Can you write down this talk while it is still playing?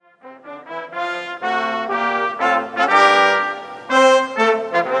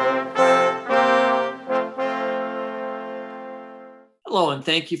Hello, and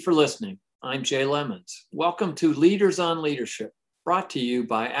thank you for listening. I'm Jay Lemons. Welcome to Leaders on Leadership, brought to you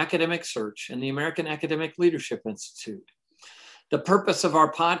by Academic Search and the American Academic Leadership Institute. The purpose of our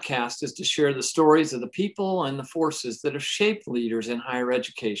podcast is to share the stories of the people and the forces that have shaped leaders in higher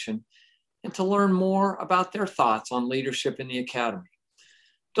education and to learn more about their thoughts on leadership in the academy.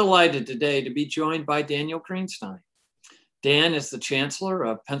 Delighted today to be joined by Daniel Greenstein. Dan is the Chancellor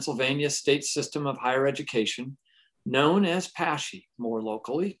of Pennsylvania State System of Higher Education, known as PASSHE more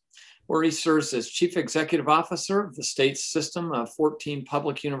locally, where he serves as Chief Executive Officer of the state's system of 14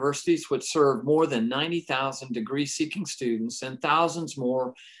 public universities, which serve more than 90,000 degree-seeking students and thousands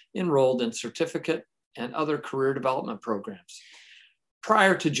more enrolled in certificate and other career development programs.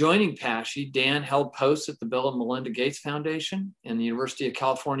 Prior to joining PASSHE, Dan held posts at the Bill and Melinda Gates Foundation and the University of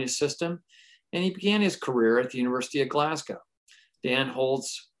California system, and he began his career at the University of Glasgow. Dan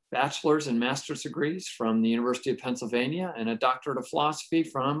holds bachelor's and master's degrees from the University of Pennsylvania and a doctorate of philosophy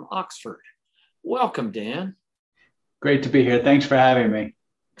from Oxford. Welcome, Dan. Great to be here. Thanks for having me.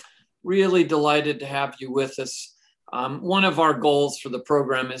 Really delighted to have you with us. One of our goals for the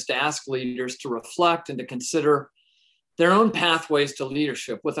program is to ask leaders to reflect and to consider their own pathways to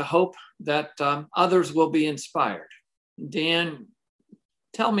leadership with a hope that others will be inspired. Dan,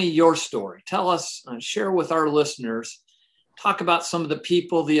 tell me your story. Tell us, share with our listeners, talk about some of the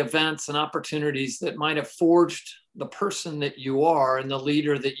people, the events, and opportunities that might have forged the person that you are and the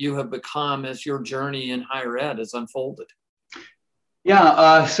leader that you have become as your journey in higher ed has unfolded.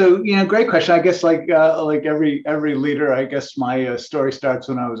 Yeah, great question. I guess like every leader, I guess my story starts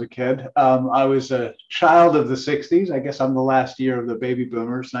when I was a kid. I was a child of the 60s. I guess I'm the last year of the baby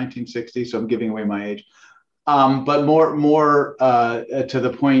boomers, 1960, so I'm giving away my age. But more to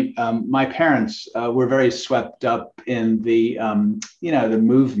the point, my parents were very swept up in the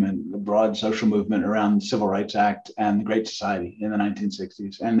movement, the broad social movement around the Civil Rights Act and the Great Society in the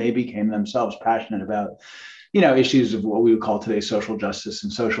 1960s, and they became themselves passionate about, issues of what we would call today social justice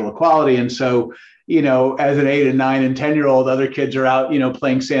and social equality. And so, as an 8 and 9 and 10-year-old, other kids are out,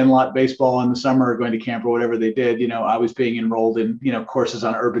 playing sandlot baseball in the summer or going to camp or whatever they did. I was being enrolled in, courses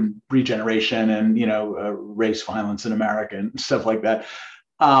on urban regeneration and, race violence in America and stuff like that.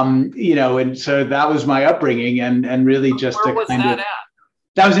 And so that was my upbringing and really just Where was that at?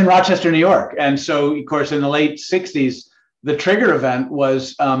 That was in Rochester, New York. And so, of course, in the late 60s, the trigger event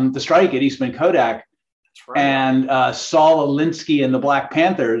was the strike at Eastman Kodak. Right. And Saul Alinsky and the Black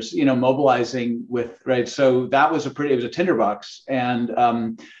Panthers, mobilizing with, right. So that was it was a tinderbox. And,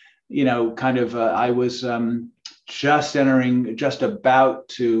 I was just about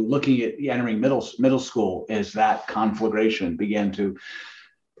to looking at entering middle school as that conflagration began to,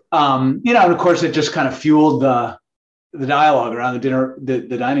 and of course, it just kind of fueled the dialogue around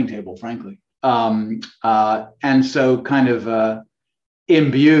the dining table, frankly. And so kind of,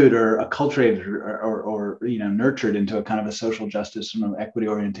 imbued or acculturated or nurtured into a kind of a social justice and equity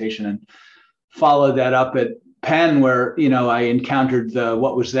orientation, and followed that up at Penn, where I encountered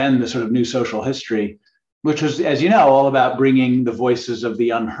what was then the sort of new social history, which was, as you know, all about bringing the voices of the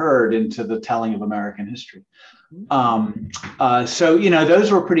unheard into the telling of American history. So those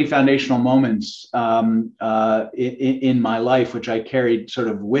were pretty foundational moments in my life, which I carried sort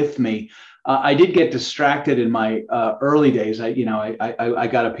of with me. I did get distracted in my early days. I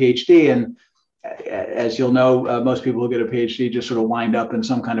got a PhD, and as you'll know, most people who get a PhD just sort of wind up in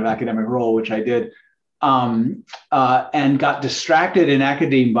some kind of academic role, which I did, and got distracted in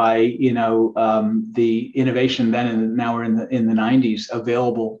academia by the innovation then and now we're in the 90s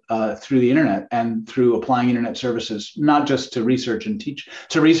available through the internet and through applying internet services, not just to research,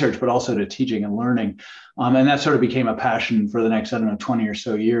 but also to teaching and learning, and that sort of became a passion for the next 20 or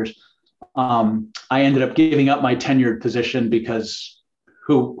so years. I ended up giving up my tenured position because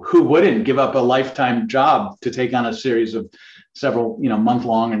who wouldn't give up a lifetime job to take on a series of several,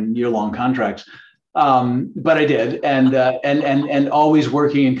 month-long and year-long contracts? But I did, and always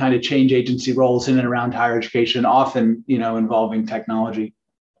working in kind of change agency roles in and around higher education, often, involving technology.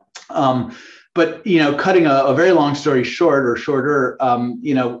 But, cutting a very long story short or shorter,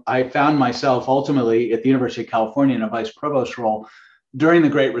 I found myself ultimately at the University of California in a vice provost role during the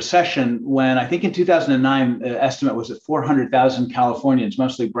Great Recession, when I think in 2009, the estimate was that 400,000 Californians,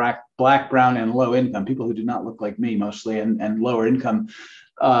 mostly black, brown, and low income, people who do not look like me mostly, and lower income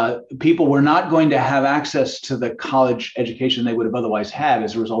people, were not going to have access to the college education they would have otherwise had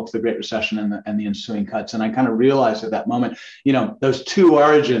as a result of the Great Recession and the ensuing cuts. And I kind of realized at that moment, those two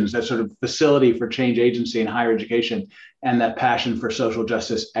origins, that sort of facility for change agency in higher education and that passion for social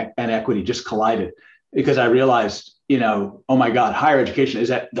justice and equity just collided, because I realized, oh my God, higher education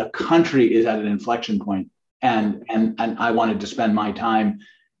the country is at an inflection point. and I wanted to spend my time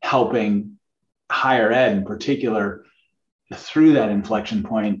helping higher ed in particular through that inflection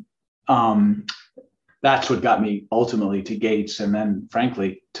point. That's what got me ultimately to Gates, and then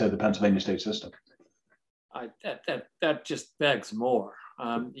frankly to the Pennsylvania state system. That just begs more.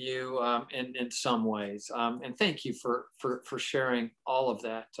 In some ways, and thank you for sharing all of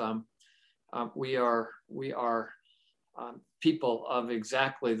that. We are people of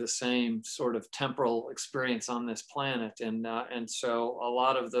exactly the same sort of temporal experience on this planet, and so a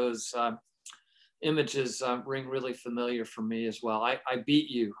lot of those images ring really familiar for me as well. I beat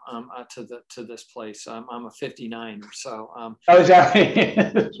you to this place. I'm a 59 or so. Oh,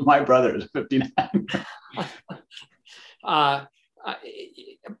 exactly. My brother is 59.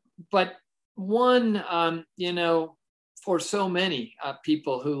 But one, for so many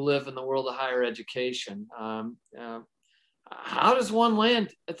people who live in the world of higher education, how does one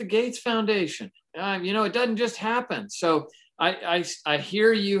land at the Gates Foundation? It doesn't just happen. So I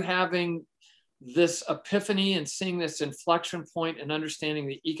hear you having this epiphany and seeing this inflection point and understanding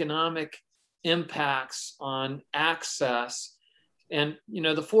the economic impacts on access. And,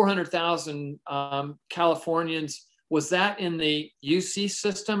 the 400,000 Californians, was that in the UC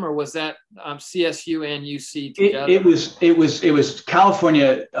system, or was that CSU and UC together? It was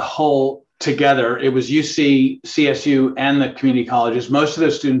California whole together. It was UC, CSU, and the community colleges. Most of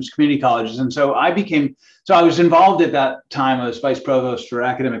those students, community colleges. And so I was involved at that time. I was vice provost for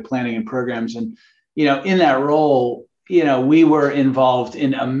academic planning and programs. And, in that role, we were involved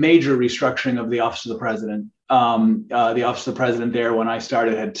in a major restructuring of the Office of the President. The Office of the President there, when I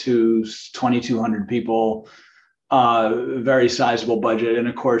started, had 2,200 people, very sizable budget. And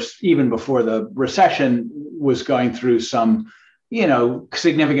of course, even before the recession, was going through some,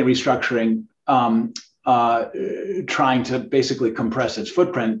 significant restructuring, trying to basically compress its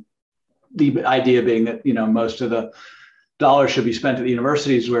footprint. The idea being that, most of the dollars should be spent at the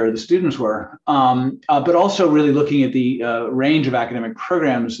universities where the students were, but also really looking at the range of academic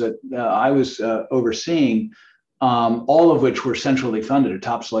programs that I was overseeing, all of which were centrally funded at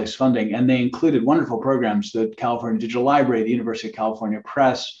top slice funding. And they included wonderful programs, the California Digital Library, the University of California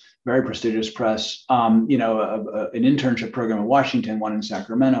Press, very prestigious press, an internship program in Washington, one in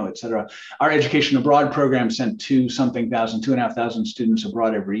Sacramento, et cetera. Our education abroad program sent 2,500 students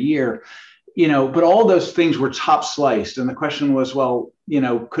abroad every year. But all those things were top sliced. And the question was, well,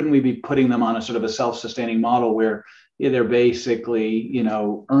 couldn't we be putting them on a sort of a self-sustaining model where they're basically,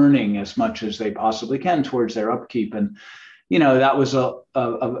 earning as much as they possibly can towards their upkeep? And, that was a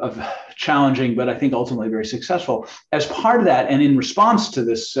challenging, but I think ultimately very successful. As part of that, and in response to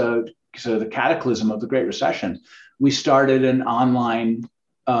this, the cataclysm of the Great Recession, we started an online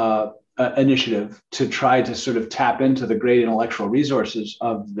initiative to try to sort of tap into the great intellectual resources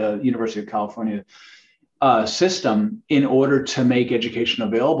of the University of California system in order to make education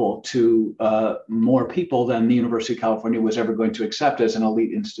available to more people than the University of California was ever going to accept as an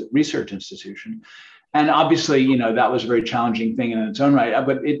elite research institution. And obviously, that was a very challenging thing in its own right.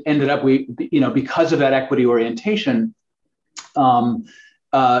 But it ended up, because of that equity orientation, and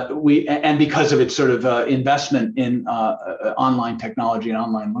because of its sort of investment in online technology and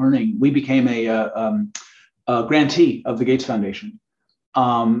online learning, we became a grantee of the Gates Foundation.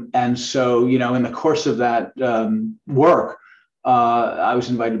 And so, in the course of that work, I was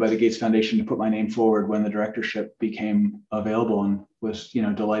invited by the Gates Foundation to put my name forward when the directorship became available, and was,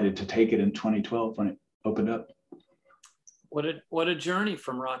 delighted to take it in 2012 when it opened up. What a journey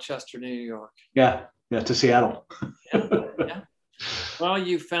from Rochester, New York. Yeah, to Seattle. Yeah. Well,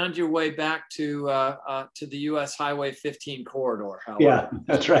 you found your way back to the U.S. Highway 15 corridor. However. Yeah,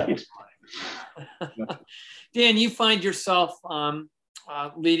 that's right. Dan, you find yourself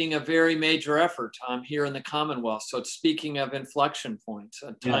leading a very major effort here in the Commonwealth. So speaking of inflection points,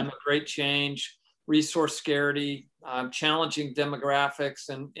 a time of great change, resource scarcity, challenging demographics,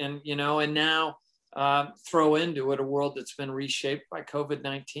 and now throw into it a world that's been reshaped by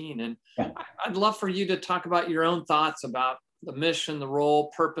COVID-19. And I'd love for you to talk about your own thoughts about the mission, the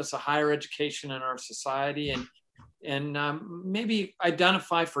role, purpose of higher education in our society, and maybe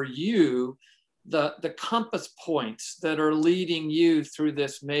identify for you the compass points that are leading you through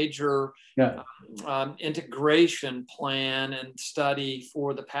this major integration plan and study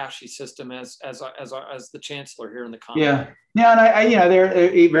for the PASHE system as the chancellor here in the Commonwealth. And I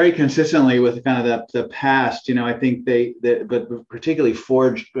they're very consistently with kind of the past. I think but particularly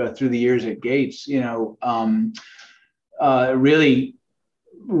forged through the years at Gates. Really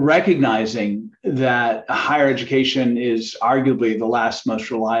recognizing that higher education is arguably the last most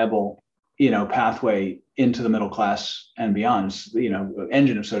reliable pathway into the middle class and beyond,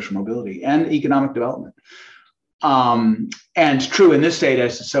 engine of social mobility and economic development. And it's true in this state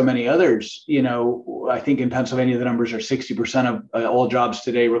as so many others. I think in Pennsylvania, the numbers are 60% of all jobs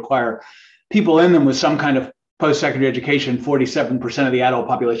today require people in them with some kind of post-secondary education. 47% of the adult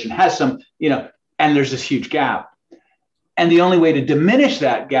population has some, and there's this huge gap. And the only way to diminish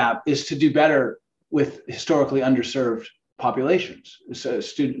that gap is to do better with historically underserved populations. So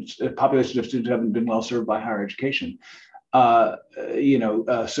populations of students who haven't been well served by higher education.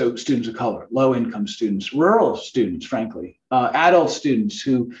 So students of color, low-income students, rural students, frankly, adult students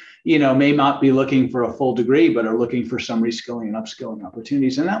who, may not be looking for a full degree, but are looking for some reskilling and upskilling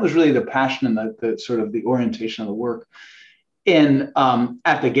opportunities. And that was really the passion and the sort of the orientation of the work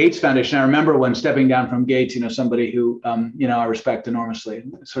at the Gates Foundation. I remember when stepping down from Gates, somebody who, I respect enormously,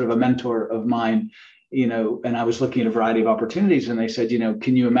 sort of a mentor of mine, and I was looking at a variety of opportunities, and they said,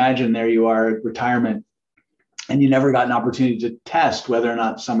 can you imagine there you are at retirement, and you never got an opportunity to test whether or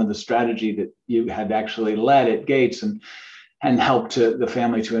not some of the strategy that you had actually led at Gates and helped the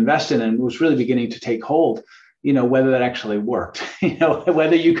family to invest in and was really beginning to take hold, whether that actually worked,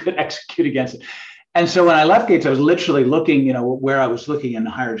 whether you could execute against it. And so when I left Gates, I was literally looking, where I was looking in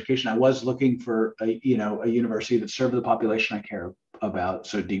higher education. I was looking for a university that served the population I care about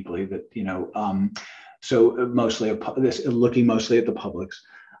so deeply that, looking mostly at the publics.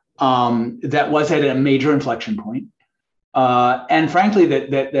 That was at a major inflection point. And frankly,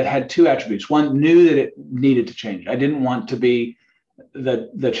 that had two attributes. One, knew that it needed to change. I didn't want to be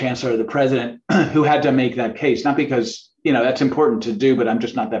the chancellor or the president who had to make that case, not because, that's important to do, but I'm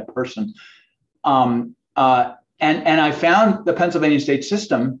just not that person. And I found the Pennsylvania state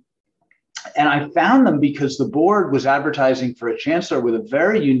system, and I found them because the board was advertising for a chancellor with a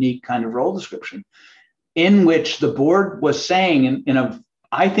very unique kind of role description in which the board was saying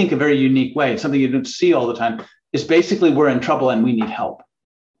I think a very unique way, something you don't see all the time, is basically we're in trouble and we need help.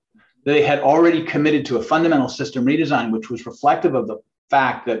 They had already committed to a fundamental system redesign, which was reflective of the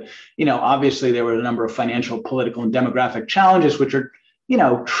fact that, obviously there were a number of financial, political, and demographic challenges, which are,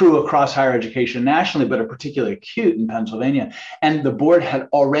 true across higher education nationally, but are particularly acute in Pennsylvania. And the board had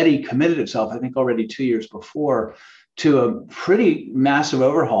already committed itself, I think already 2 years before, to a pretty massive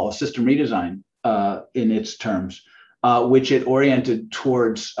overhaul, a system redesign in its terms. Which it oriented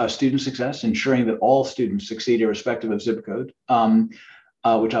towards student success, ensuring that all students succeed irrespective of zip code,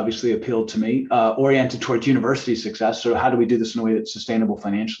 which obviously appealed to me, oriented towards university success. So how do we do this in a way that's sustainable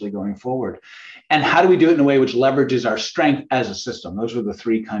financially going forward? And how do we do it in a way which leverages our strength as a system? Those were the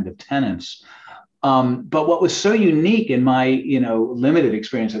three kind of tenets. But what was so unique in my, limited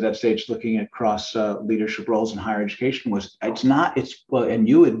experience at that stage, looking across leadership roles in higher education, was and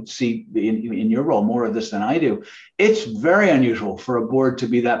you would see in your role more of this than I do. It's very unusual for a board to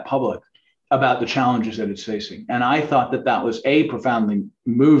be that public about the challenges that it's facing. And I thought that was A, profoundly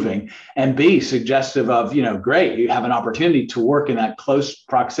moving, and B, suggestive of, great, you have an opportunity to work in that close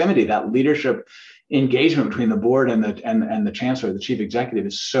proximity. That leadership engagement between the board and the chancellor, the chief executive,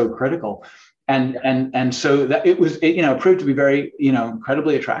 is so critical. And so that it proved to be very,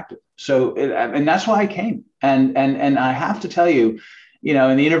 incredibly attractive. So, and that's why I came. And I have to tell you,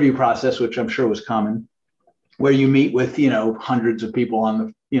 in the interview process, which I'm sure was common, where you meet with, hundreds of people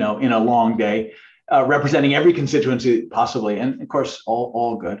on in a long day, representing every constituency possibly. And of course,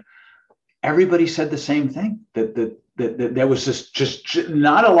 all good. Everybody said the same thing, that there was just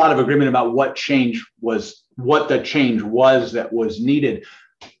not a lot of agreement about what the change was that was needed.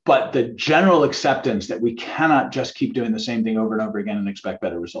 But the general acceptance that we cannot just keep doing the same thing over and over again and expect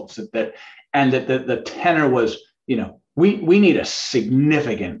better results. The tenor was, we need a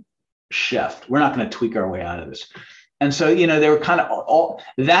significant shift. We're not going to tweak our way out of this. And so, they were kind of all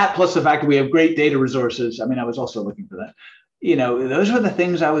that, plus the fact that we have great data resources. I mean, I was also looking for that. Those were the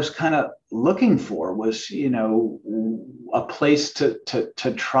things I was kind of looking for, was, a place to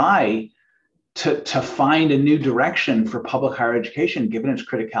try to find a new direction for public higher education, given its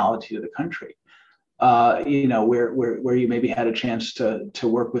criticality to the country. Where you maybe had a chance to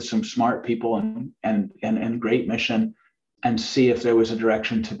work with some smart people and great mission, and see if there was a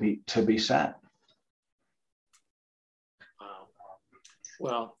direction to be set. Wow.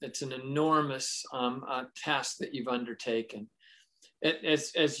 Well, it's an enormous task that you've undertaken.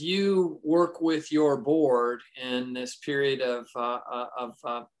 As you work with your board in this period of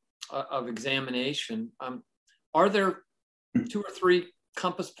examination, are there 2 or 3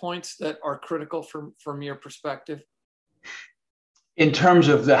 compass points that are critical from your perspective? In terms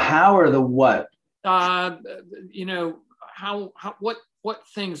of the how or the what? What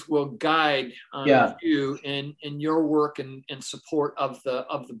things will guide you in your work and support of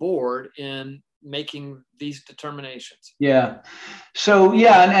the board in making these determinations? Yeah. So,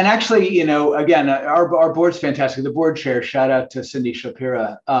 yeah. And actually, again, our board's fantastic. The board chair, shout out to Cindy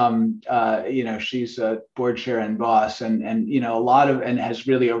Shapira. She's a board chair and boss and a lot of, and has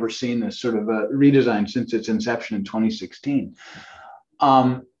really overseen this sort of a redesign since its inception in 2016.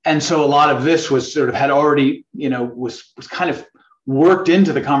 And so a lot of this was sort of had already, was kind of worked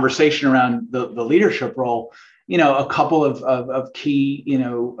into the conversation around the leadership role. A couple of key,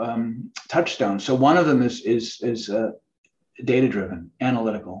 touchstones. So one of them is data-driven,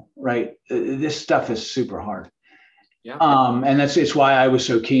 analytical, right? This stuff is super hard. Yeah. And it's why I was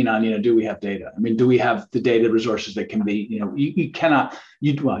so keen on, do we have data? I mean, do we have the data resources that can be, you can,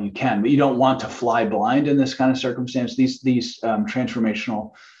 but you don't want to fly blind in this kind of circumstance. These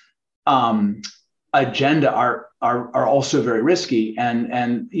transformational agenda are also very risky,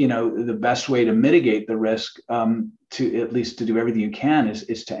 and the best way to mitigate the risk, to at least to do everything you can,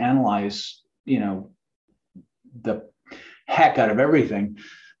 is to analyze the heck out of everything.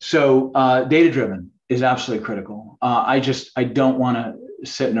 So data driven is absolutely critical. I don't want to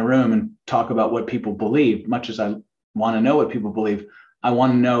sit in a room and talk about what people believe, much as I want to know what people believe. I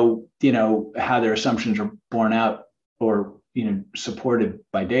want to know how their assumptions are borne out or supported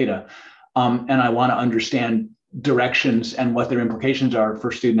by data. And I want to understand directions and what their implications are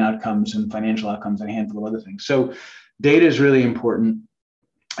for student outcomes and financial outcomes and a handful of other things. So data is really important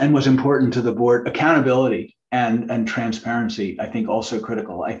and was important to the board. Accountability and transparency, I think, also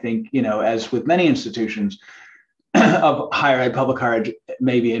critical. I think, as with many institutions of higher ed, public higher ed,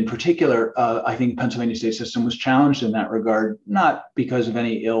 maybe in particular, I think the Pennsylvania state system was challenged in that regard, not because of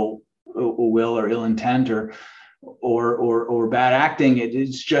any ill will or ill intent or bad acting.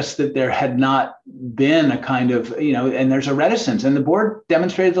 It's just that there had not been a kind of, and there's a reticence, and the board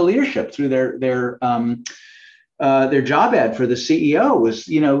demonstrated the leadership through their job ad for the CEO was,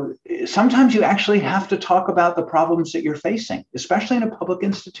 sometimes you actually have to talk about the problems that you're facing, especially in a public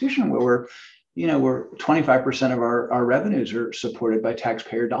institution where we're 25% of our revenues are supported by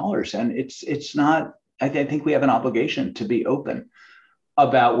taxpayer dollars. And it's not, I think we have an obligation to be open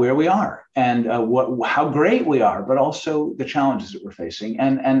about where we are and how great we are, but also the challenges that we're facing.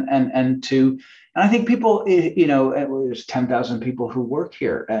 And I think people, there's 10,000 people who work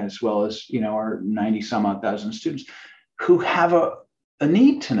here, as well as, our 90 some odd thousand students who have a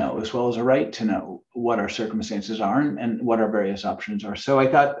need to know, as well as a right to know, what our circumstances are and what our various options are. So I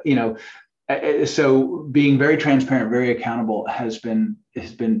thought, so being very transparent, very accountable has been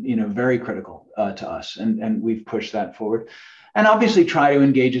very critical to us, and we've pushed that forward. And obviously try to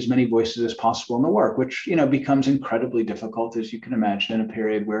engage as many voices as possible in the work, which, becomes incredibly difficult, as you can imagine, in a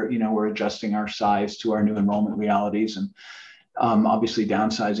period where, we're adjusting our size to our new enrollment realities and obviously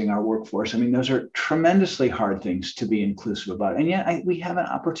downsizing our workforce. I mean, those are tremendously hard things to be inclusive about. And yet we have an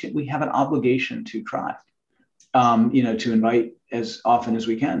opportunity, we have an obligation to try, to invite as often as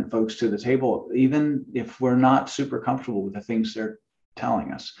we can folks to the table, even if we're not super comfortable with the things they're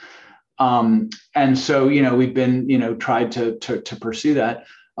telling us. And so, we've been, tried to pursue that.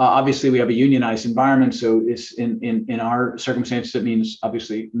 Obviously, we have a unionized environment. So it's in our circumstances, it means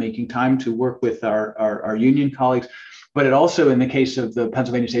obviously making time to work with our union colleagues. But it also, in the case of the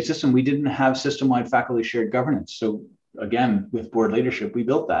Pennsylvania state system, we didn't have system-wide faculty shared governance. So again, with board leadership, we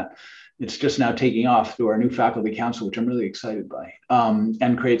built that. It's just now taking off through our new faculty council, which I'm really excited by,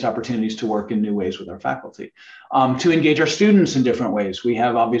 and creates opportunities to work in new ways with our faculty, to engage our students in different ways. We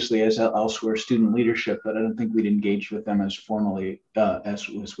have, obviously, as elsewhere, student leadership, but I don't think we'd engaged with them as formally as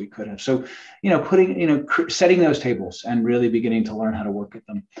we could have. So, setting those tables and really beginning to learn how to work at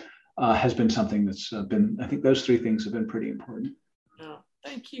them has been something that's been, I think those three things have been pretty important.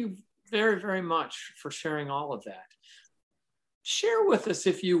 Thank you very, very much for sharing all of that. Share with us,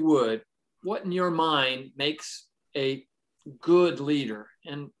 if you would, what in your mind makes a good leader.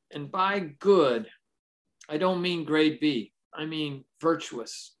 And by good, I don't mean grade B. I mean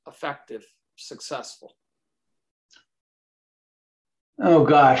virtuous, effective, successful. Oh,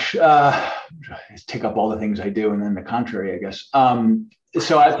 gosh. Take up all the things I do and then the contrary, I guess.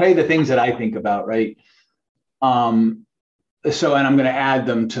 So I'll tell you the things that I think about, right? And I'm going to add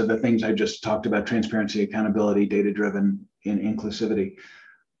them to the things I just talked about: transparency, accountability, data-driven, and inclusivity.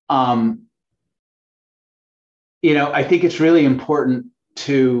 I think it's really important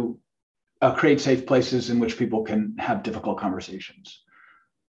to create safe places in which people can have difficult conversations.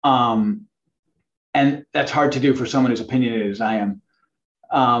 And that's hard to do for someone as opinionated as I am.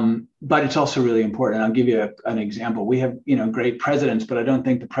 But it's also really important. I'll give you an example. We have, great presidents, but I don't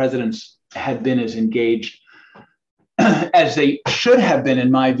think the presidents had been as engaged as they should have been,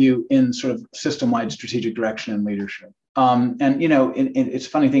 in my view, in sort of system-wide strategic direction and leadership. And, it's a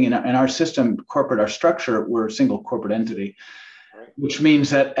funny thing in our system, corporate, our structure, we're a single corporate entity, which means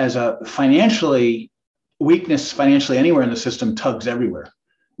that as a weakness financially anywhere in the system tugs everywhere.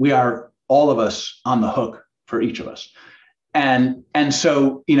 We are, all of us, on the hook for each of us. And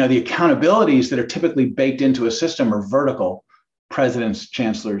so, the accountabilities that are typically baked into a system are vertical, presidents,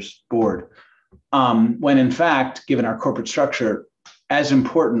 chancellors, board. When in fact, given our corporate structure, as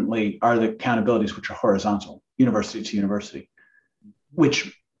importantly are the accountabilities which are horizontal, university to university,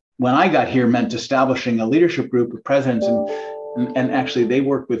 which when I got here meant establishing a leadership group of presidents, and actually they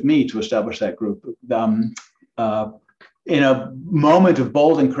worked with me to establish that group in a moment of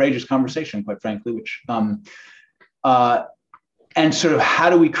bold and courageous conversation, quite frankly, which and sort of how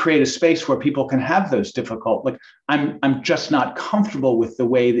do we create a space where people can have those difficult, like, I'm just not comfortable with the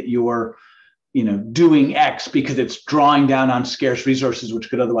way that you're doing X because it's drawing down on scarce resources which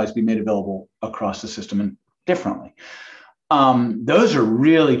could otherwise be made available across the system and differently. Those are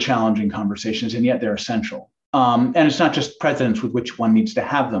really challenging conversations, and yet they're essential. And it's not just presidents with which one needs to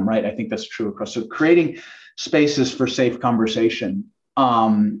have them, right? I think that's true across. So creating spaces for safe conversation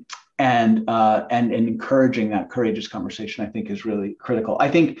and encouraging that courageous conversation, I think, is really critical. I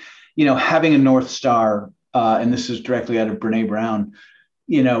think, having a North Star, and this is directly out of Brene Brown,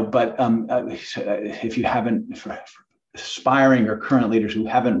 but if you haven't, for aspiring or current leaders who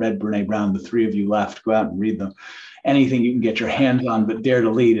haven't read Brene Brown, the three of you left, go out and read them. Anything you can get your hands on, but Dare to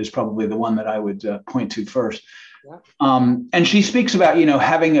Lead is probably the one that I would point to first. Yeah. And she speaks about,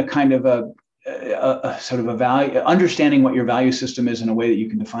 having a kind of a sort of a value, understanding what your value system is in a way that you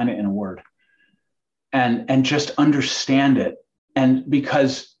can define it in a word, and just understand it. And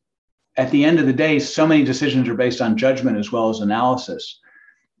because at the end of the day, so many decisions are based on judgment as well as analysis.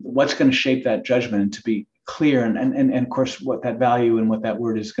 What's going to shape that judgment, and to be clear, and of course what that value and what that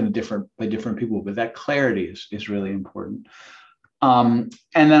word is going to differ by different people, but that clarity is really important. And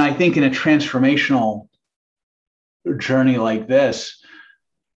then I think in a transformational journey like this,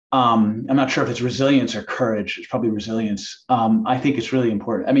 I'm not sure if it's resilience or courage. It's probably resilience. I think it's really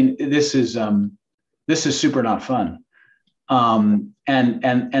important. I mean, this is super not fun. And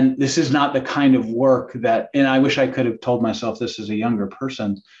this is not the kind of work that, and I wish I could have told myself this as a younger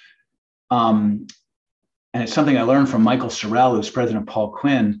person. And it's something I learned from Michael Sorrell, who's president of Paul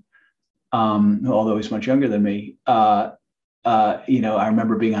Quinn, although he's much younger than me. I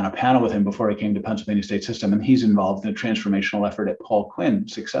remember being on a panel with him before I came to Pennsylvania State System, and he's involved in a transformational effort at Paul Quinn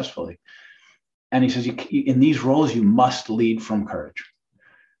successfully. And he says, in these roles, you must lead from courage,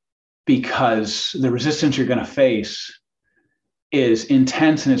 because the resistance you're going to face is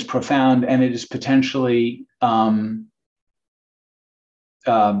intense and it's profound, and it is potentially a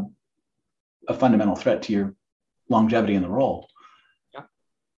fundamental threat to your longevity in the role. Yeah.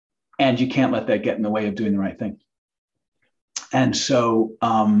 And you can't let that get in the way of doing the right thing. And so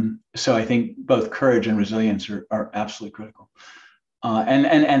I think both courage and resilience are absolutely critical.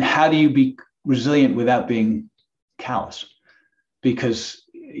 And how do you be resilient without being callous? Because,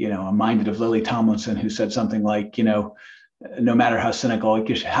 I'm minded of Lily Tomlinson, who said something like, no matter how cynical you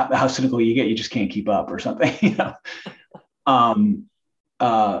get, you just can't keep up, or something,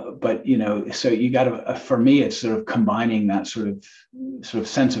 but so you got to, for me, it's sort of combining that sort of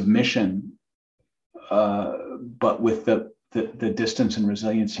sense of mission, but with the distance and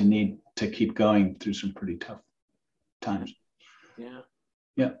resilience you need to keep going through some pretty tough times. Yeah.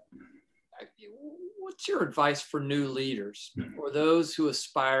 Yeah. What's your advice for new leaders or those who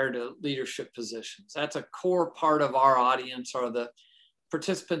aspire to leadership positions? That's a core part of our audience, are the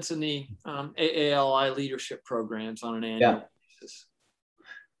participants in the AALI leadership programs on an annual basis.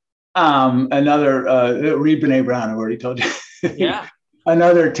 Read Brene Brown. I've already told you. Yeah.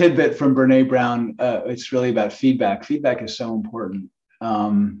 Another tidbit from Brene Brown. It's really about feedback. Feedback is so important.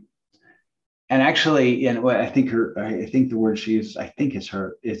 And actually, I think the word she used, I think it's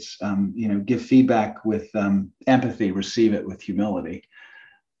her. It's give feedback with empathy, receive it with humility.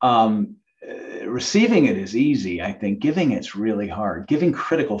 Receiving it is easy. I think giving it's really hard. Giving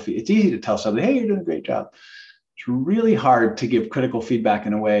critical feedback. It's easy to tell somebody, "Hey, you're doing a great job." It's really hard to give critical feedback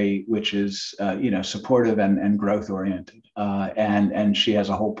in a way which is, supportive and growth oriented. And she has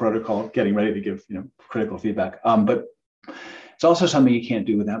a whole protocol getting ready to give, critical feedback. But it's also something you can't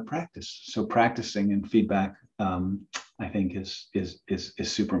do without practice. So practicing and feedback, I think, is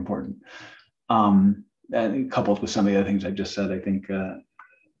super important. And coupled with some of the other things I just said, I think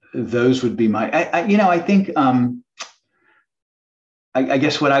those would be my. I think. I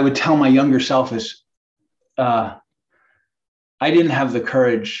guess what I would tell my younger self is, I didn't have the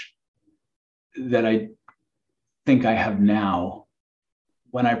courage that I think I have now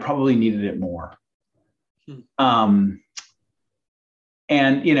when I probably needed it more.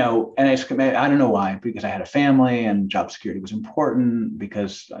 And, you know, and I don't know why, because I had a family and job security was important,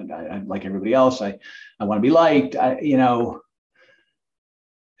 because I like everybody else, I want to be liked, you know,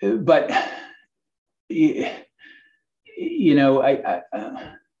 but, you know,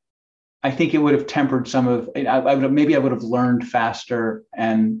 I think it would have tempered some of, maybe I would have learned faster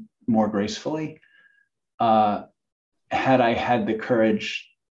and more gracefully had I had the courage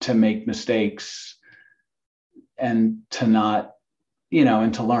to make mistakes and to not, you know,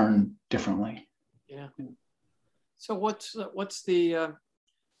 and to learn differently. Yeah. So what's the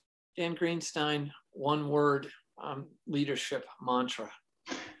Dan Greenstein one word leadership mantra?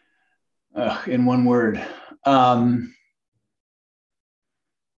 In one word.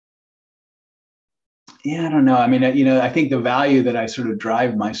 Yeah, I don't know. I mean, you know, I think the value that I sort of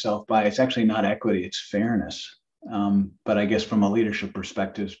drive myself by, it's actually not equity, it's fairness. But I guess from a leadership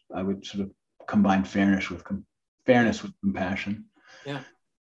perspective, I would sort of combine fairness with compassion. Yeah.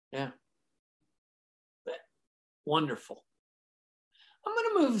 Yeah. Wonderful. I'm going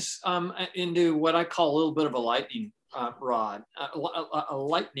to move into what I call a little bit of a lightning rod, a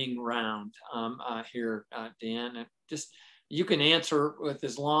lightning round here, Dan. And just, you can answer with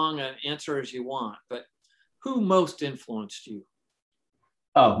as long an answer as you want, but who most influenced you?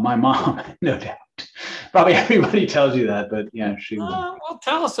 Oh, my mom, no doubt. Probably everybody tells you that, but yeah, she was. Well,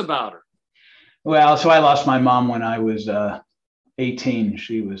 tell us about her. Well, so I lost my mom when I was 18.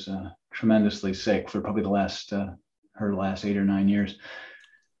 She was tremendously sick for probably her last 8 or 9 years.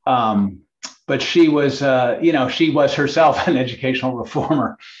 But she was, you know, she was herself an educational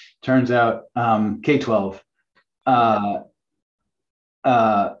reformer. Turns out, K-12.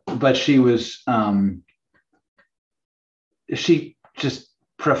 But she was, she just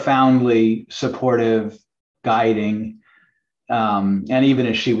profoundly supportive, guiding, and even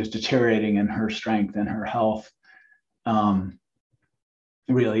as she was deteriorating in her strength and her health,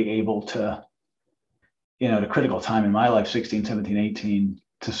 really able to, you know, at a critical time in my life, 16, 17, 18,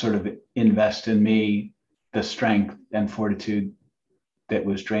 to sort of invest in me the strength and fortitude that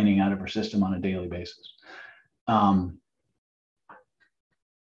was draining out of her system on a daily basis. Wow.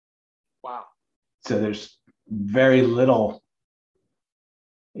 So there's very little,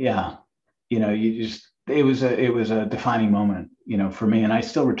 yeah, you know, it was a defining moment, you know, for me, and I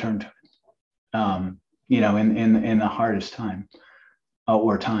still return to it, you know, in the hardest time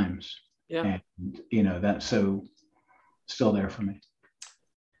or times. Yeah. And, you know, that's so still there for me.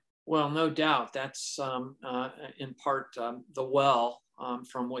 Well, no doubt that's in part the well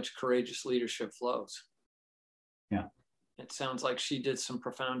from which courageous leadership flows. Yeah. It sounds like she did some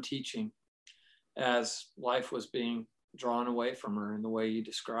profound teaching as life was being drawn away from her in the way you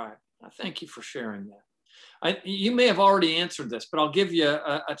described. Thank you for sharing that. You may have already answered this, but I'll give you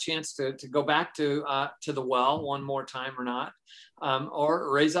a chance to go back to the well one more time or not,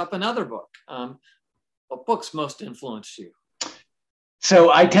 or raise up another book. What books most influenced you?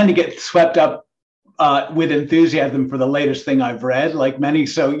 So I tend to get swept up with enthusiasm for the latest thing I've read, like many.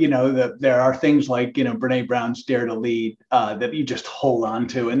 So, you know, there are things like, you know, Brene Brown's Dare to Lead that you just hold on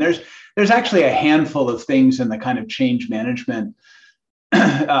to. And there's actually a handful of things in the kind of change management,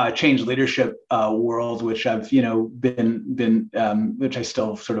 change leadership world, which I've, you know, been which I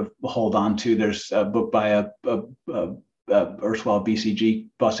still sort of hold on to. There's a book by a erstwhile BCG,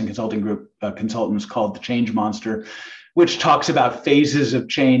 Boston Consulting Group consultants, called The Change Monster, which talks about phases of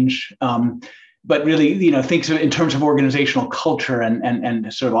change, but really, you know, thinks of it in terms of organizational culture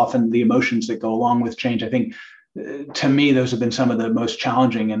and sort of often the emotions that go along with change. I think, to me, those have been some of the most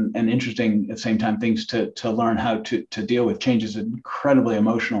challenging and interesting at the same time things to learn how to deal with. Change is an incredibly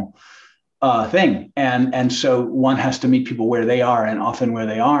emotional thing, and so one has to meet people where they are, and often where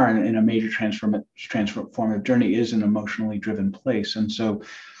they are in a major transformative journey is an emotionally driven place, and so,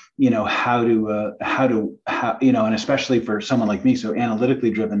 you know, how you know, and especially for someone like me, so analytically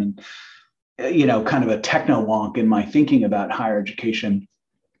driven and, you know, kind of a techno wonk in my thinking about higher education,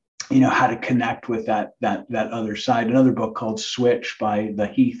 you know, how to connect with that other side. Another book called Switch by the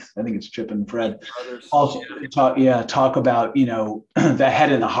Heath, I think it's Chip and Fred, also talk about, you know, the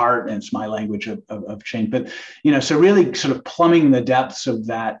head and the heart, and it's my language of change. But, you know, so really sort of plumbing the depths of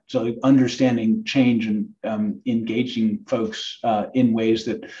that, so understanding change and engaging folks in ways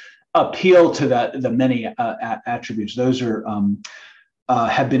that appeal to the many attributes. Those are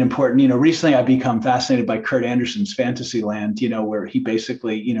have been important. You know, recently I've become fascinated by Kurt Anderson's Fantasyland, you know, where he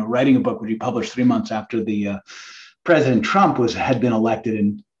basically, you know, writing a book which he published 3 months after the President Trump had been elected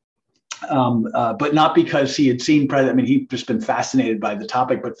in but not because he had seen I mean, he'd just been fascinated by the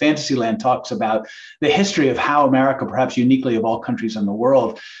topic. But Fantasyland talks about the history of how America, perhaps uniquely of all countries in the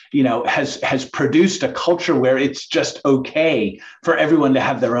world, has produced a culture where it's just okay for everyone to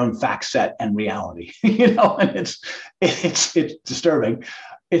have their own fact set and reality. And it's disturbing.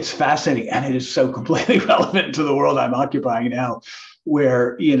 It's fascinating, and it is so completely relevant to the world I'm occupying now,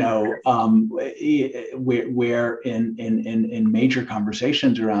 where where in major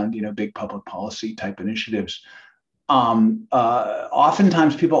conversations around big public policy type initiatives,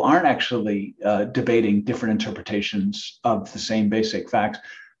 oftentimes people aren't actually debating different interpretations of the same basic facts.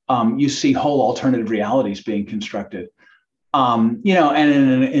 You see whole alternative realities being constructed. And in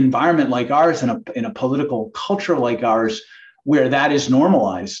an environment like ours, in a political culture like ours, where that is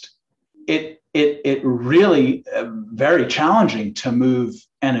normalized, it really very challenging to move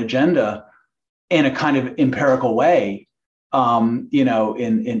an agenda in a kind of empirical way, in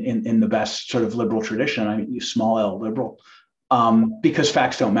the best sort of liberal tradition. I mean, small L liberal, because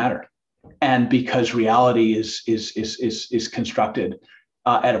facts don't matter, and because reality is constructed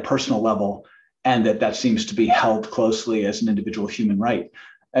at a personal level, and that seems to be held closely as an individual human right.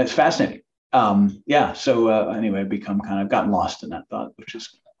 And it's fascinating. So anyway, I've gotten lost in that thought, which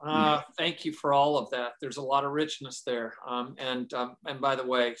is. Thank you for all of that. There's a lot of richness there. And by the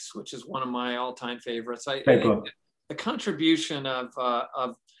way, which is one of my all-time favorites. The contribution of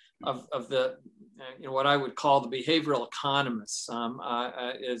the what I would call the behavioral economists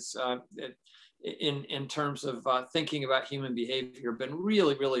is in terms of thinking about human behavior, been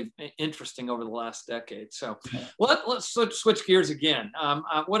really, really interesting over the last decade. So let's switch gears again.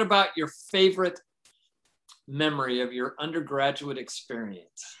 What about your favorite memory of your undergraduate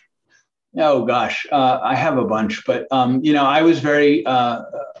experience? Oh gosh, I have a bunch, but I was very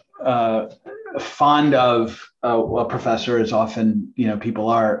fond of a professor, as often people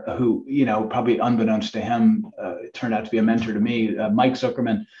are, who probably unbeknownst to him turned out to be a mentor to me, Mike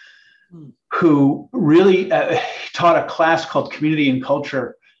Zuckerman, who really taught a class called Community and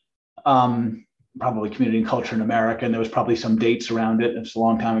Culture, probably Community and Culture in America, and there was probably some dates around it. It's a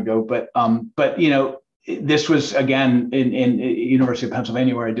long time ago, but this was again in University of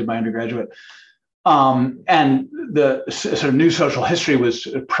Pennsylvania, where I did my undergraduate, and the sort of new social history was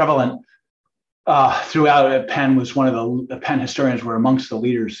prevalent throughout. Penn was one of the Penn historians were amongst the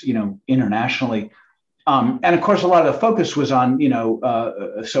leaders, internationally. And of course, a lot of the focus was on,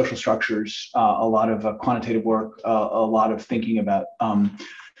 social structures, a lot of quantitative work, a lot of thinking about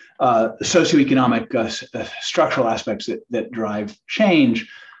socioeconomic structural aspects that drive change.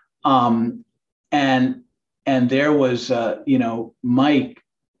 And there was, Mike,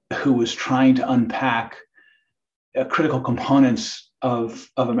 who was trying to unpack critical components of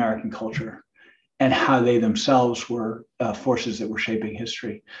American culture and how they themselves were forces that were shaping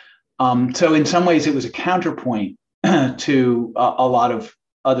history. So in some ways, it was a counterpoint to a lot of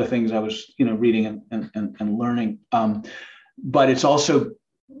other things I was, reading and learning. But it's also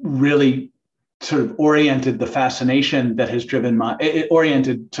really sort of oriented the fascination that has driven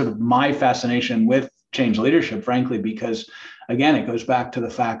oriented sort of my fascination with change leadership, frankly, because again, it goes back to the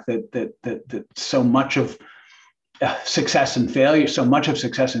fact that so much of success and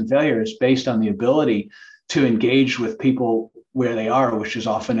failure is based on the ability to engage with people where they are, which is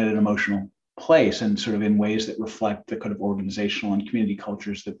often at an emotional place and sort of in ways that reflect the kind of organizational and community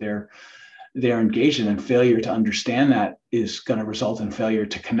cultures that they're engaged in. And failure to understand that is going to result in failure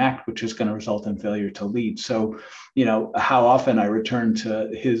to connect, which is going to result in failure to lead. So, how often I return to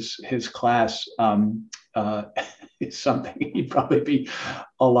his class is something he'd probably be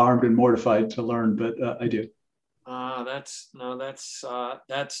alarmed and mortified to learn, but I do. That's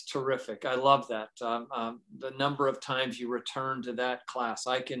terrific. I love that. The number of times you return to that class,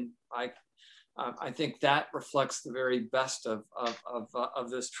 I think that reflects the very best of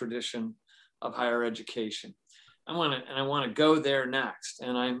this tradition of higher education. I want to go there next,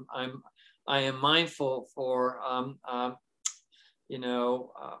 and I am mindful for of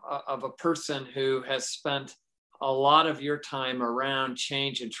a person who has spent a lot of your time around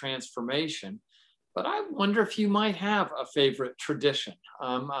change and transformation. But I wonder if you might have a favorite tradition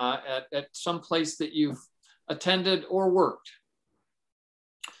at some place that you've attended or worked.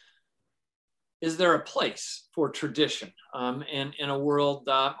 Is there a place for tradition in a world,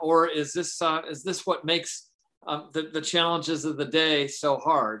 or is this what makes the challenges of the day so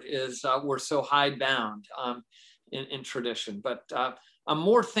hard? Is we're so hidebound in tradition? But I'm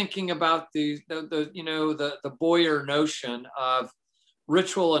more thinking about the Boyer notion of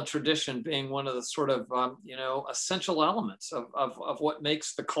ritual and tradition being one of the sort of essential elements of what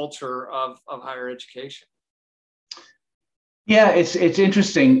makes the culture of higher education. Yeah, it's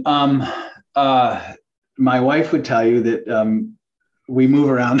interesting. My wife would tell you that we move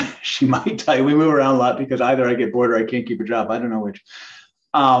around. She might tell you we move around a lot because either I get bored or I can't keep a job. I don't know which.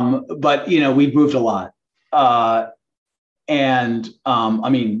 But we've moved a lot, and I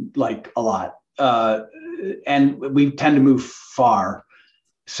mean, like a lot. And we tend to move far.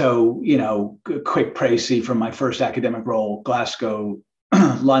 So, quick précis from my first academic role: Glasgow,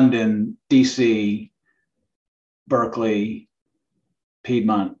 London, DC, Berkeley,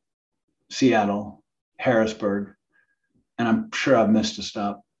 Piedmont, Seattle, Harrisburg, and I'm sure I've missed a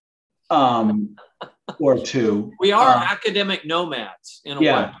stop or two. We are academic nomads in a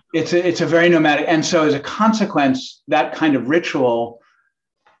way. It's a very nomadic, and so as a consequence, that kind of ritual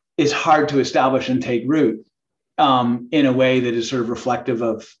is hard to establish and take root in a way that is sort of reflective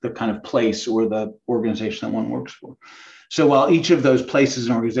of the kind of place or the organization that one works for. So while each of those places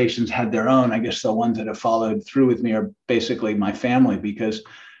and organizations had their own, I guess the ones that have followed through with me are basically my family, because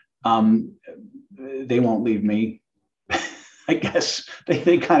they won't leave me. I guess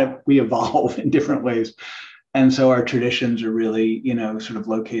we evolve in different ways. And so our traditions are really, sort of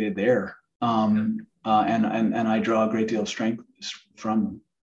located there. And I draw a great deal of strength from them.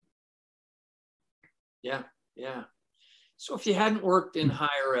 Yeah. Yeah. So if you hadn't worked in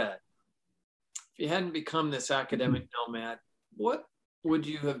higher ed, if you hadn't become this academic nomad, what would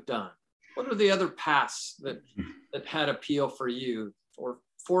you have done? What are the other paths that had appeal for you, or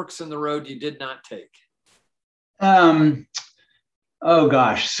forks in the road you did not take? Oh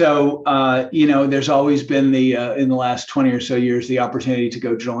gosh. So, there's always been in the last 20 or so years, the opportunity to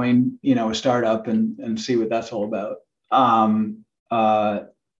go join, a startup and see what that's all about.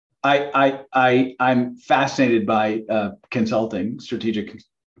 I'm fascinated by consulting, strategic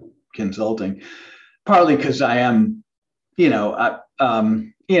consulting, partly because I am, I'm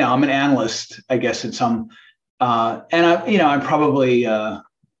an analyst, I guess, at some, and I'm probably a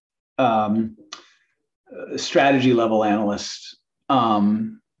strategy level analyst,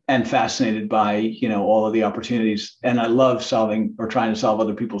 and fascinated by, all of the opportunities. And I love solving or trying to solve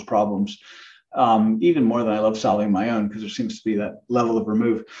other people's problems, even more than I love solving my own, because there seems to be that level of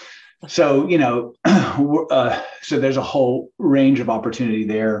remove. So, so there's a whole range of opportunity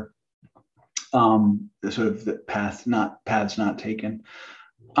there. The sort of the paths not taken.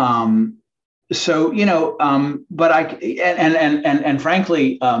 But and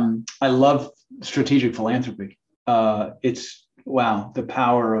frankly, I love strategic philanthropy. It's the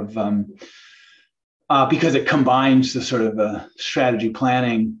power of, because it combines the sort of strategy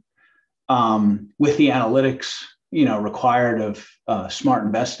planning with the analytics, required of smart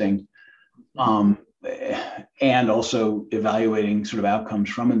investing, and also evaluating sort of outcomes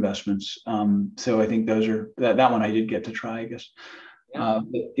from investments. So I think those are that one I did get to try, I guess,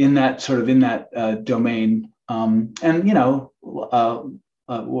 in that domain. And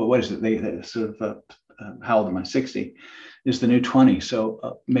what is it? They sort of how old am I? 60 is the new 20.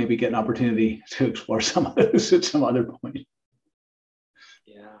 So maybe get an opportunity to explore some of those at some other point.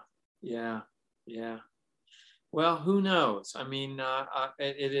 Yeah. Well, who knows? I mean,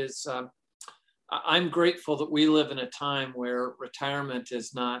 it is. I'm grateful that we live in a time where retirement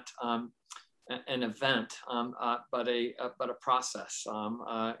is not an event, but a process.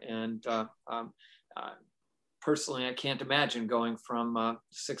 Personally, I can't imagine going from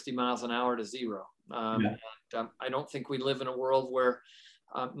 60 miles an hour to zero. And I don't think we live in a world where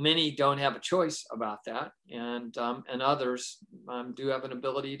many don't have a choice about that, and others do have an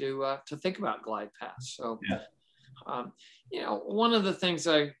ability to think about glide paths. So, one of the things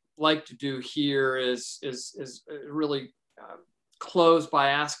I like to do here is really close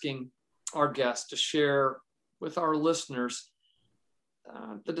by asking our guests to share with our listeners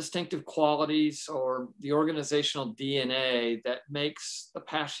the distinctive qualities or the organizational DNA that makes the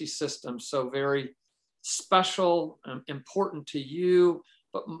PASHE system so very special, important to you,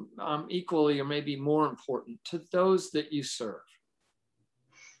 but equally or maybe more important to those that you serve.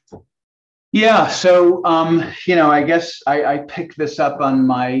 Yeah. So, I guess I picked this up on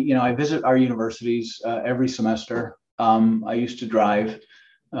my, I visit our universities every semester. I used to drive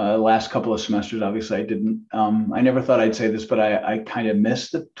last couple of semesters. Obviously I didn't, I never thought I'd say this, but I kind of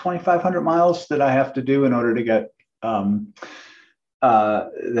missed the 2,500 miles that I have to do in order to get to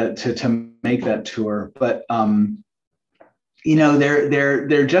make that tour. But,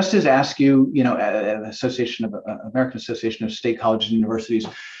 they're just as Askew, American Association of State Colleges and Universities,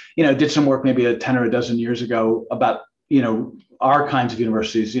 did some work maybe 10 or a dozen years ago about, our kinds of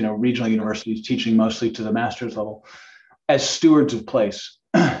universities, regional universities teaching mostly to the master's level as stewards of place.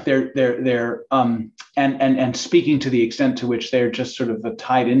 They're and speaking to the extent to which they're just sort of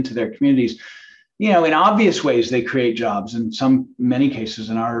tied into their communities. in obvious ways, they create jobs. In many cases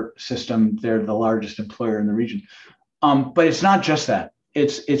in our system, they're the largest employer in the region. But it's not just that.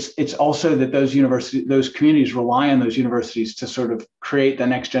 It's also that those communities rely on those universities to sort of create the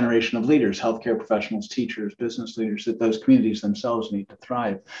next generation of leaders, healthcare professionals, teachers, business leaders, that those communities themselves need to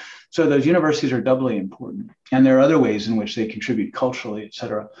thrive. So those universities are doubly important. And there are other ways in which they contribute culturally, et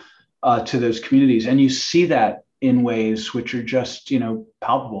cetera, to those communities. And you see that in ways which are just,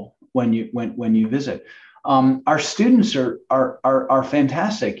 palpable when you visit. Our students are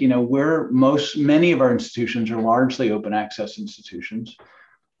fantastic. Many of our institutions are largely open access institutions,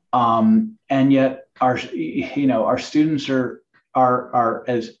 and yet our students are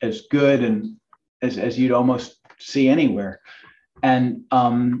as good and as you'd almost see anywhere, and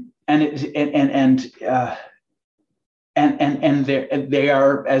they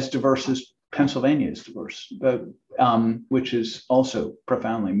are as diverse as Pennsylvania is diverse, which is also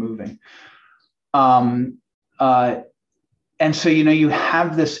profoundly moving. And so, you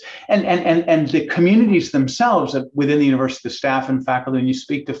have this, and the communities themselves within the university, the staff and faculty, and you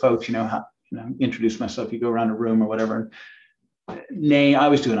speak to folks, introduce myself, you go around a room or whatever, name, I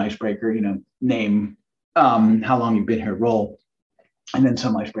always do an icebreaker, name, how long you've been here, role, and then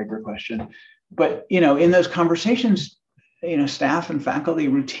some icebreaker question. But, in those conversations, staff and faculty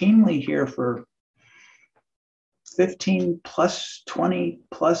routinely here for 15 plus, 20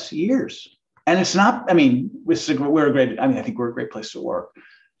 plus years. And it's not, I think we're a great place to work,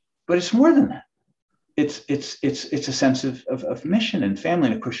 but it's more than that. It's a sense of mission and family.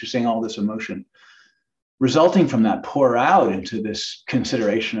 And of course, you're seeing all this emotion resulting from that pour out into this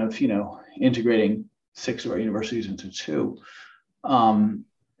consideration of, integrating 6 of our universities into 2.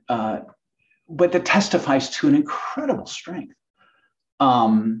 But that testifies to an incredible strength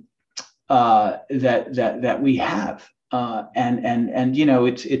that we have. It's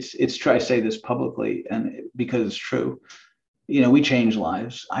true. I say this publicly, and because it's true, we change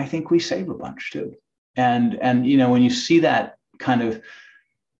lives. I think we save a bunch too. And when you see that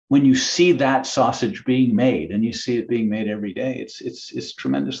when you see that sausage being made, and you see it being made every day, it's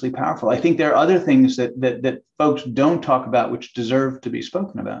tremendously powerful. I think there are other things that folks don't talk about which deserve to be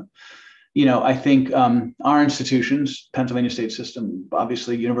spoken about. I think our institutions, Pennsylvania State System,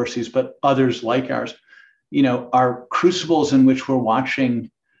 obviously universities, but others like ours, are crucibles in which we're watching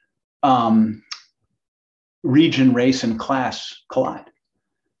region, race, and class collide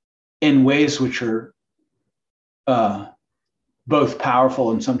in ways which are both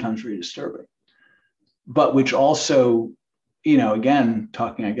powerful and sometimes very disturbing, but which also, again,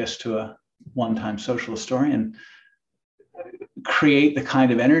 talking, I guess, to a one-time social historian, create the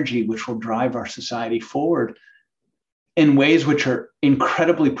kind of energy which will drive our society forward in ways which are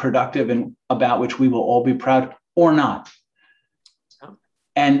incredibly productive and about which we will all be proud or not.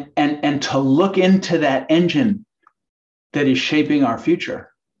 And to look into that engine that is shaping our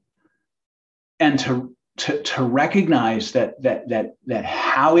future, and to recognize that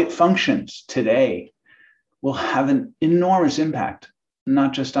how it functions today will have an enormous impact,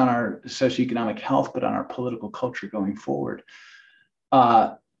 not just on our socioeconomic health, but on our political culture going forward.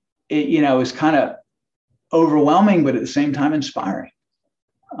 Is kind of overwhelming, but at the same time inspiring.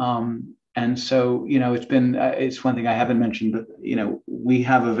 And so, it's one thing I haven't mentioned, but, we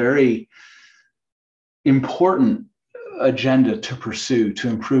have a very important agenda to pursue to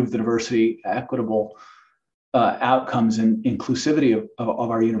improve the diversity, equitable outcomes and inclusivity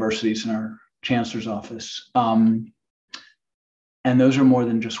of our universities and our chancellor's office. And those are more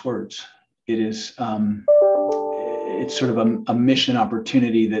than just words. It is, it's sort of a mission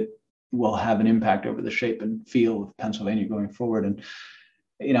opportunity that will have an impact over the shape and feel of Pennsylvania going forward. And,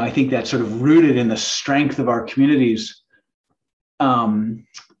 I think that's sort of rooted in the strength of our communities.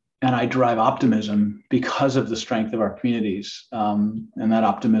 And I derive optimism because of the strength of our communities. And that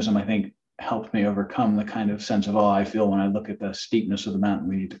optimism, I think, helped me overcome the kind of sense of awe I feel when I look at the steepness of the mountain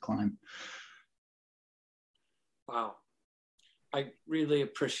we need to climb. Wow. I really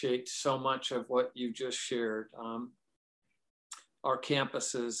appreciate so much of what you just shared. Our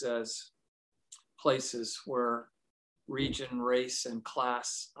campuses as places where region, race, and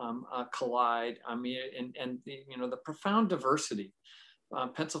class collide. The profound diversity.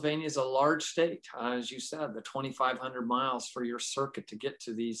 Pennsylvania is a large state, as you said, the 2,500 miles for your circuit to get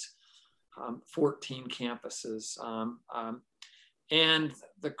to these 14 campuses, and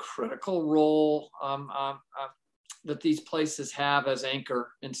the critical role that these places have as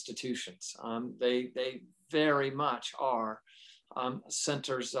anchor institutions. They very much are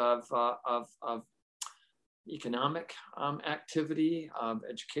centers of economic activity, of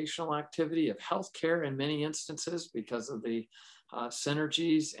educational activity, of healthcare in many instances because of the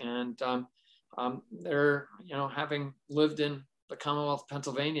synergies, and They're, having lived in the Commonwealth of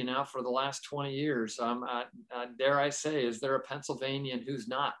Pennsylvania now for the last 20 years, dare I say, is there a Pennsylvanian who's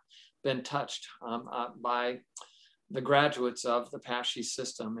not been touched by the graduates of the PASHE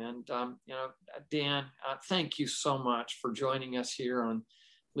system? And, Dan, thank you so much for joining us here on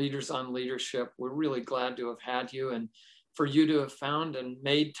Leaders on Leadership. We're really glad to have had you, and for you to have found and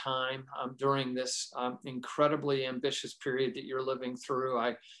made time during this incredibly ambitious period that you're living through. I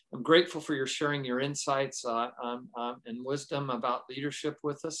am grateful for your sharing your insights and wisdom about leadership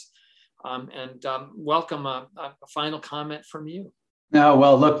with us. And welcome a final comment from you. No,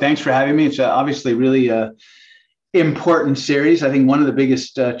 well, look, thanks for having me. It's obviously really important series. I think one of the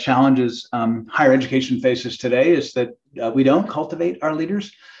biggest challenges higher education faces today is that we don't cultivate our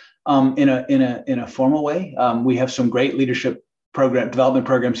leaders in a formal way. We have some great leadership development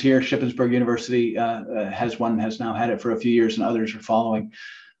programs here. Shippensburg University has now had it for a few years, and others are following.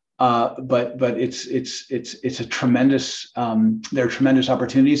 But it's a tremendous. There are tremendous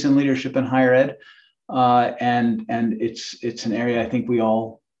opportunities in leadership in higher ed, and it's an area I think we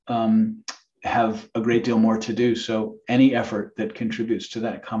all have a great deal more to do. So any effort that contributes to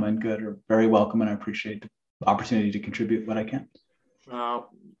that common good are very welcome, and I appreciate the opportunity to contribute what I can.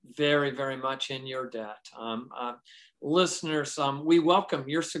 Very, very much in your debt. Listeners, we welcome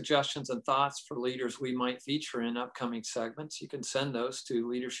your suggestions and thoughts for leaders we might feature in upcoming segments. You can send those to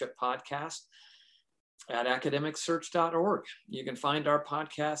Leadership Podcast at academicsearch.org. You can find our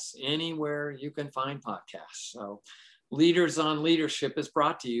podcasts anywhere you can find podcasts. So Leaders on Leadership is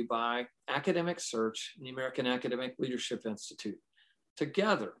brought to you by Academic Search and the American Academic Leadership Institute.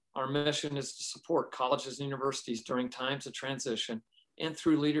 Together, our mission is to support colleges and universities during times of transition and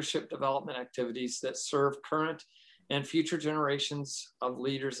through leadership development activities that serve current and future generations of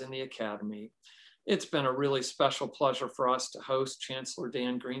leaders in the academy. It's been a really special pleasure for us to host Chancellor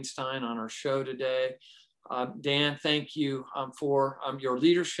Dan Greenstein on our show today. Dan, thank you for your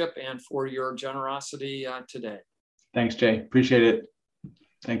leadership and for your generosity today. Thanks, Jay. Appreciate it.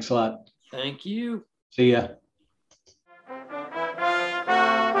 Thanks a lot. Thank you. See ya.